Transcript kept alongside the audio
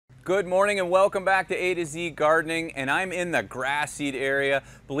Good morning and welcome back to A to Z Gardening, and I'm in the grass seed area.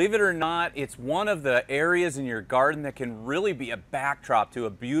 Believe it or not, it's one of the areas in your garden that can really be a backdrop to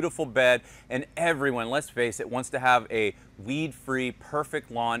a beautiful bed, and everyone, let's face it, wants to have a weed-free, perfect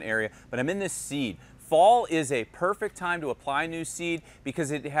lawn area, but I'm in this seed. Fall is a perfect time to apply new seed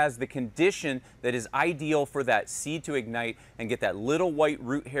because it has the condition that is ideal for that seed to ignite and get that little white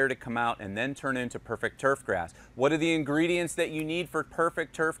root hair to come out and then turn into perfect turf grass. What are the ingredients that you need for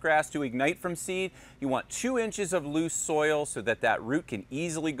perfect turf grass to ignite from seed? You want 2 inches of loose soil so that that root can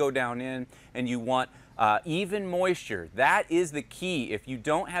easily go down in, and you want even moisture. That is the key. If you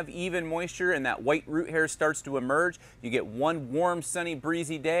don't have even moisture and that white root hair starts to emerge, you get one warm, sunny,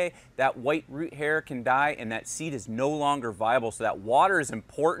 breezy day, that white root hair can die and that seed is no longer viable. So that water is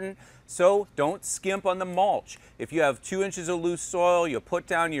important. So don't skimp on the mulch. If you have 2 inches of loose soil, you put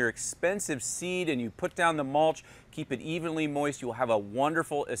down your expensive seed and you put down the mulch, keep it evenly moist, you'll have a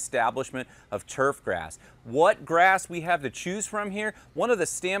wonderful establishment of turf grass. What grass we have to choose from here? One of the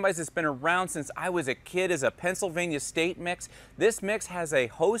standbys that's been around since I was a kid is a Pennsylvania State mix. This mix has a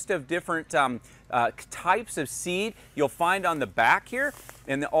host of different types of seed you'll find on the back here,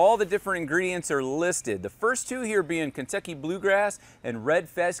 and all the different ingredients are listed. The first two here being Kentucky Bluegrass and Red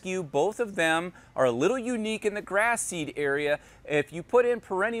Fescue. Both of them are a little unique in the grass seed area. If you put in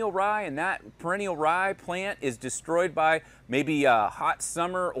perennial rye and that perennial rye plant is destroyed by maybe a hot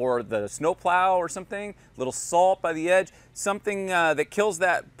summer or the snowplow or something, little salt by the edge, something that kills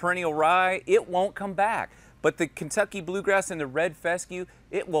that perennial rye, it won't come back. But the Kentucky Bluegrass and the Red Fescue,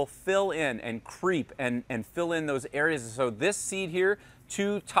 it will fill in and creep and fill in those areas. So this seed here,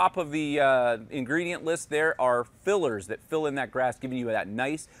 top of the ingredient list there are fillers that fill in that grass, giving you that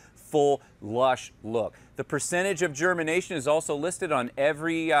nice, full, lush look. The percentage of germination is also listed on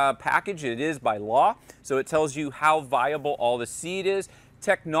every package. It is by law, so it tells you how viable all the seed is.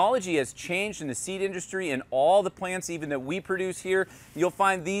 Technology has changed in the seed industry and all the plants even that we produce here. You'll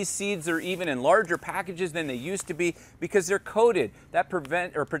find these seeds are even in larger packages than they used to be because they're coated. That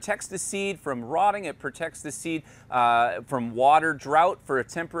protects the seed from rotting. It protects the seed from water drought for a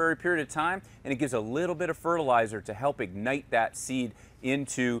temporary period of time, and it gives a little bit of fertilizer to help ignite that seed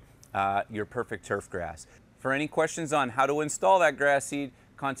into your perfect turf grass. For any questions on how to install that grass seed,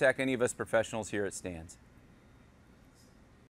 contact any of us professionals here at Stans.